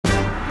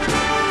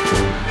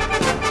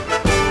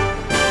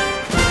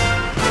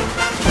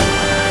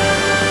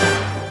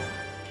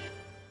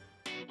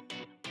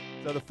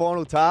So the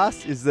final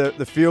task is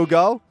the field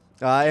goal.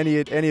 Any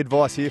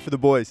advice here for the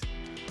boys?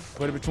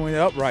 Put it between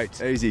the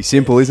uprights. Easy,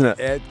 simple, isn't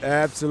it?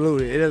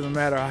 Absolutely. It doesn't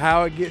matter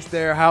how it gets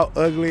there, how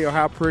ugly or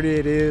how pretty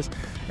it is.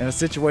 In a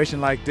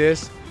situation like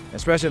this,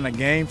 especially in a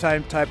game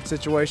type of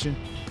situation,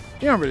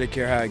 you don't really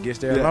care how it gets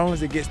there, as long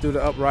as it gets through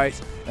the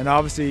uprights. And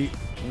obviously,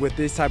 with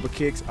this type of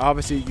kicks,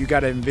 obviously you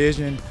got to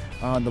envision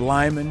the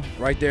lineman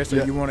right there,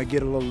 so you want to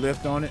get a little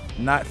lift on it,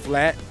 not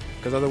flat,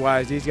 because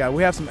otherwise these guys,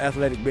 we have some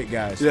athletic big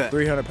guys,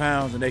 300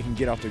 pounds, and they can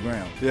get off the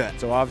ground.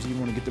 So obviously you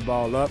want to get the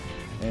ball up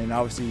and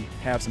obviously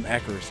have some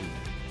accuracy.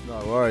 No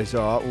worries.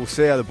 All right, we'll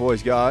see how the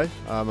boys go.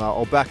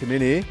 I'll back them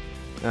in here.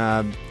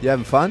 You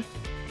having fun?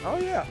 Oh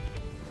yeah.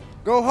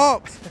 Go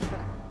Hawks!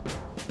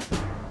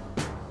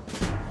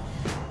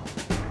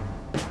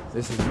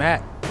 This is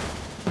Matt.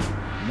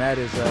 Matt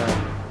is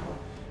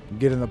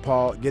getting the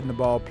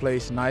ball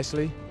placed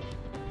nicely.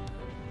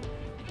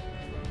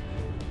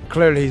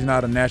 Clearly he's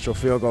not a natural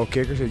field goal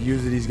kicker, so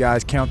usually these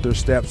guys count their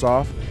steps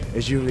off.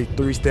 It's usually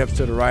 3 steps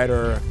to the right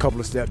or a couple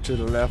of steps to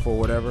the left or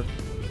whatever.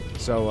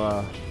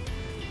 So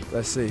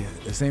let's see.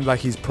 It seems like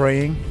he's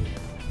praying.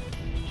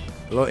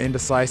 A little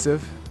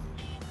indecisive.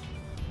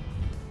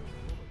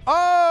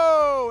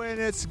 Oh, and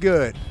it's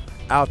good.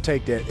 I'll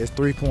take that. It's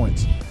 3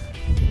 points.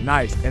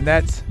 Nice. And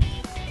that's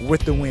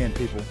with the win,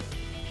 people.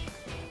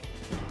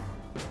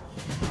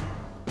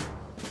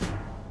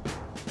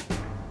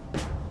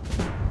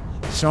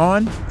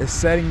 Shaun is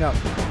setting up.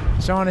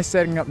 Shaun is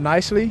setting up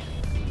nicely.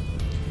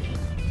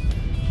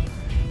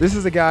 This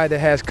is a guy that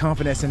has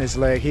confidence in his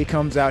leg. He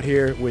comes out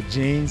here with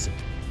jeans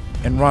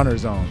and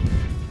runners on.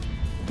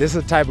 This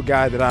is the type of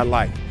guy that I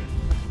like.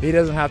 He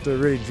doesn't have to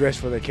really dress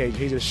for the occasion.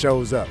 He just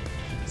shows up.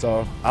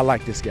 So I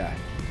like this guy.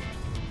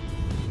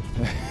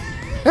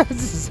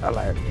 I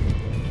like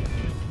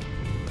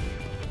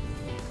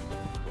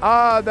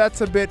it.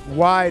 That's a bit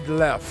wide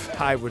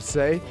left, I would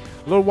say.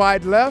 A little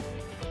wide left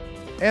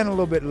and a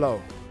little bit low.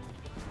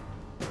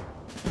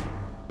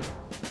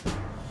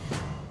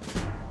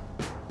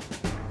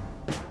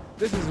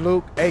 This is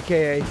Luke,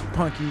 AKA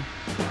Punky,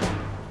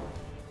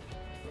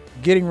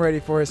 getting ready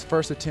for his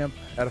first attempt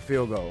at a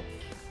field goal.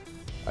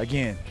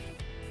 Again,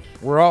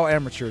 we're all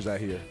amateurs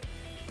out here.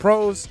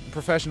 Pros,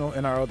 professional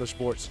in our other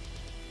sports,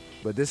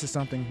 but this is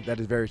something that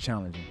is very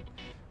challenging.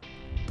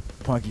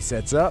 Punky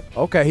sets up.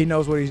 Okay, he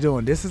knows what he's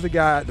doing. This is the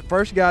guy, the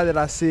first guy that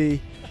I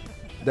see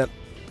that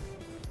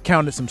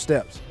counted some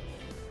steps.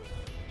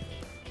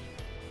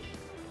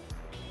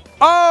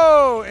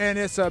 Oh, and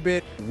it's a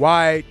bit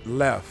wide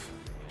left.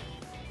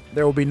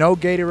 There will be no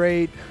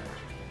Gatorade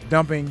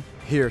dumping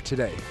here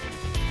today.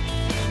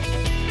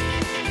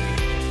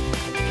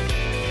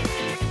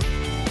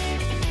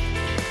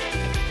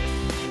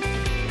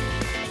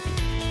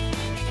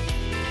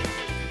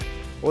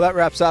 Well, that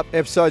wraps up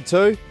episode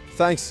 2.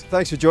 Thanks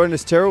for joining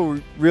us, Terrell.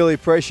 We really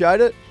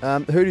appreciate it.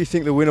 Who do you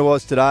think the winner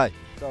was today?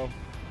 So,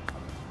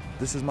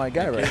 this is my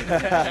guy, right?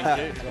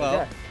 Thank you.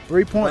 Well,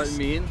 3 points.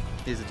 Me in.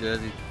 Here's a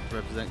jersey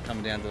represent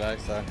coming down today,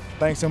 so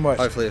thanks so much.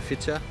 Hopefully it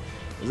fits you.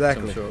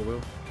 Exactly. I'm sure it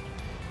will.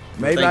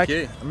 Maybe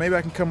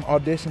I can come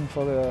audition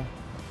for the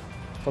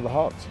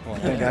Hawks.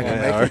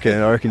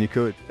 I reckon you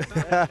could.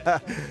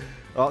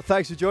 Well,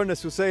 thanks for joining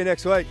us. We'll see you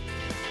next week.